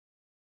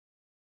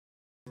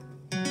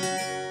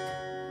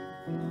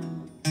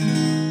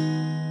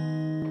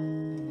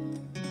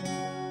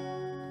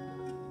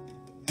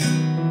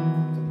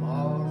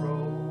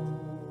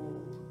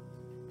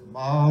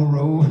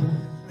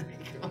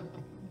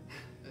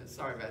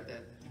Sorry about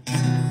that.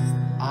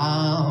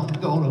 I'm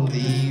gonna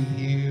leave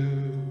you.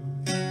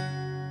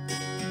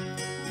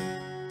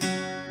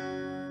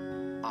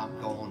 I'm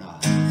gonna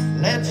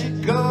let you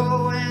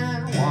go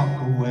and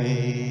walk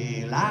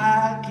away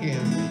like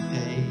every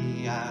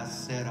day I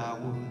said I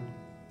would.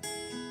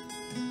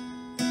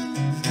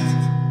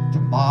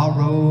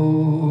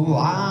 Tomorrow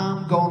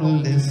I'm gonna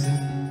listen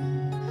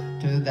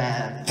to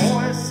that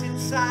voice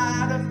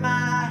inside of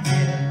my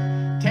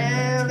head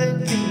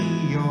telling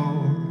me you're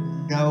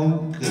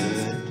no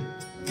good.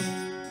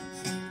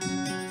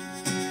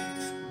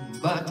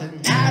 But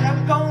tonight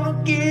I'm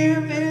gonna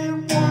give it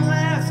one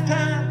last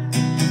time.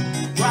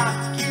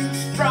 Rock you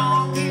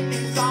strong in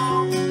these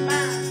arms of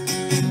mine.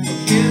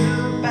 Forget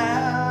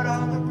about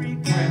all the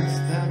regrets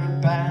that are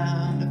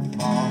bound to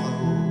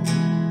follow.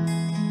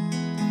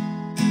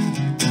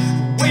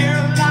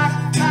 We're like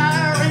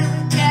fire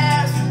and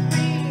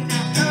gasoline.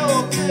 I'm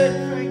no good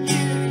for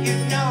you,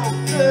 you're no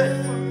good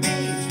for me.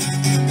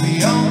 We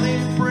only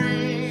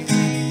bring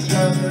each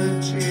other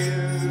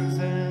tears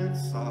and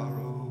sorrow.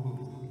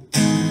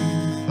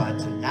 But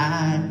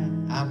tonight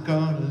I'm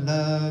gonna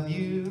love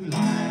you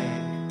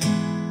like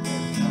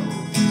there's no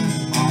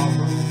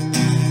tomorrow.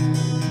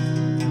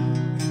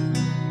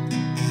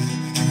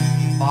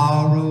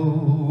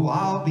 Tomorrow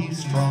I'll be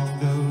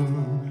stronger.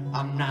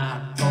 I'm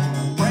not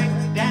gonna break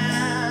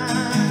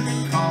down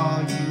and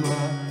call you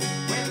up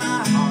when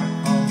my heart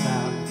calls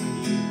out for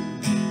you.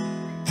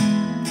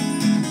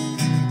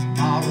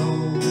 Tomorrow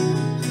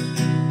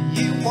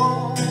you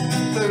won't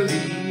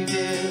believe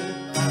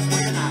it, but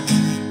when I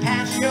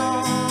pass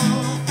your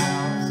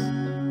house,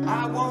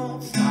 I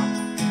won't stop,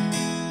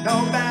 no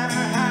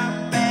matter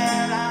how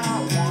bad I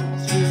want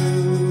to.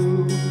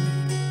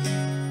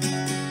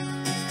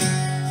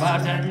 But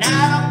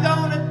tonight I'm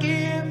gonna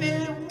give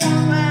it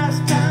one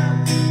last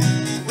time.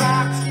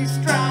 Rock you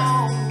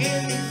strong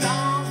in these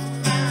arms of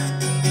mine.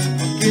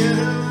 Forget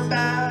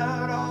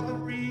about all the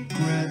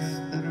regrets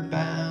that are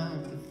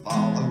bound to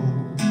follow.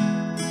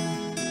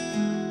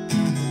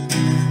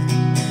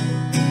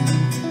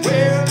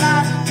 We're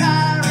like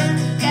fire and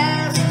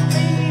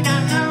gasoline.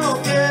 I'm no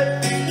good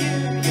for you,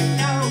 you're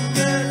no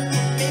good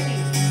for me.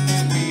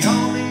 We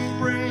only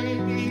bring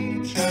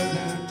each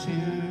other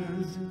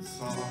tears and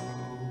sorrow.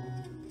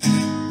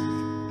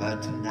 But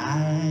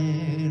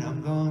tonight I'm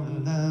gonna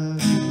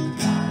love you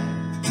like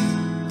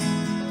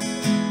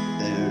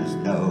there's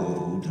no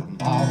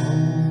tomorrow.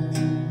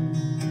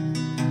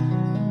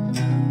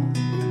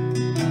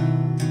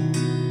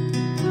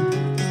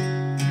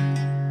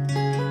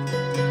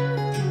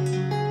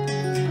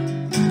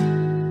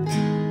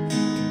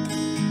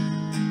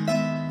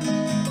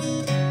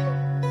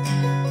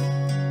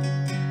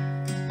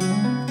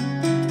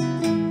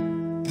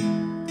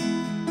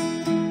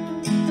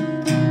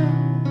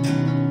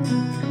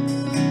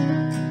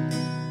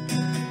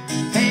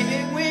 Baby,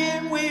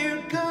 when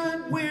we're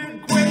good, we're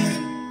great.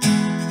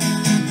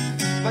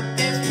 But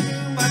there's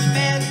too much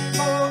mess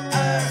for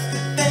us to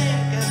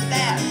think of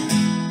that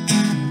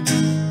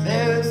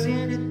there's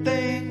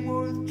anything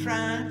worth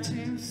trying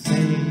to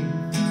save.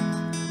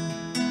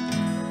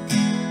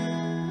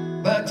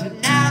 But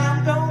tonight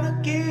I'm gonna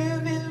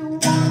give it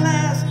one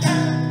last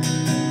time.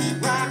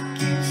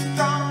 Rock you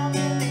strong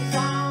in these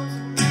arms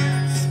of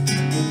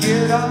mine.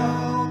 Forget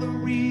all the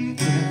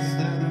regrets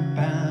that are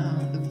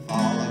bound to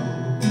follow.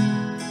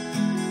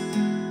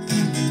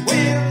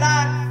 We're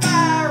like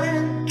fire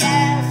and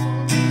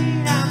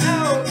gasoline. I'm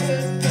no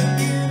good for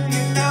you,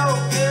 you're no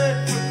good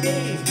for me.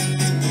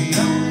 We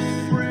only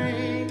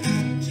bring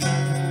each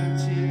other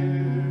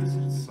tears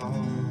and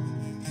sorrow.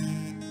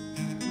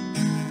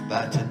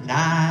 But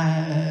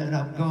tonight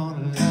I'm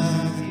gonna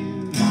love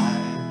you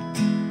like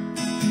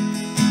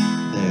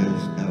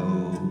there's no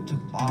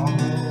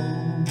tomorrow.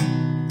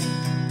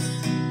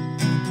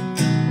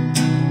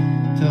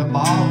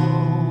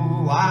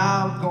 Tomorrow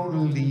I'm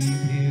gonna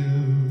leave you.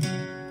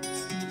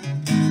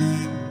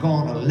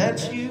 Gonna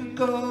let you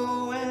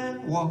go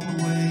and walk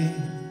away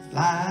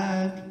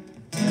like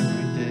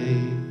every day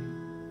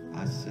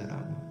I said I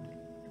would.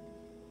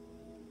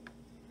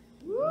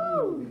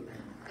 Woo!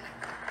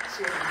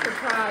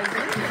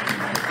 Surprising.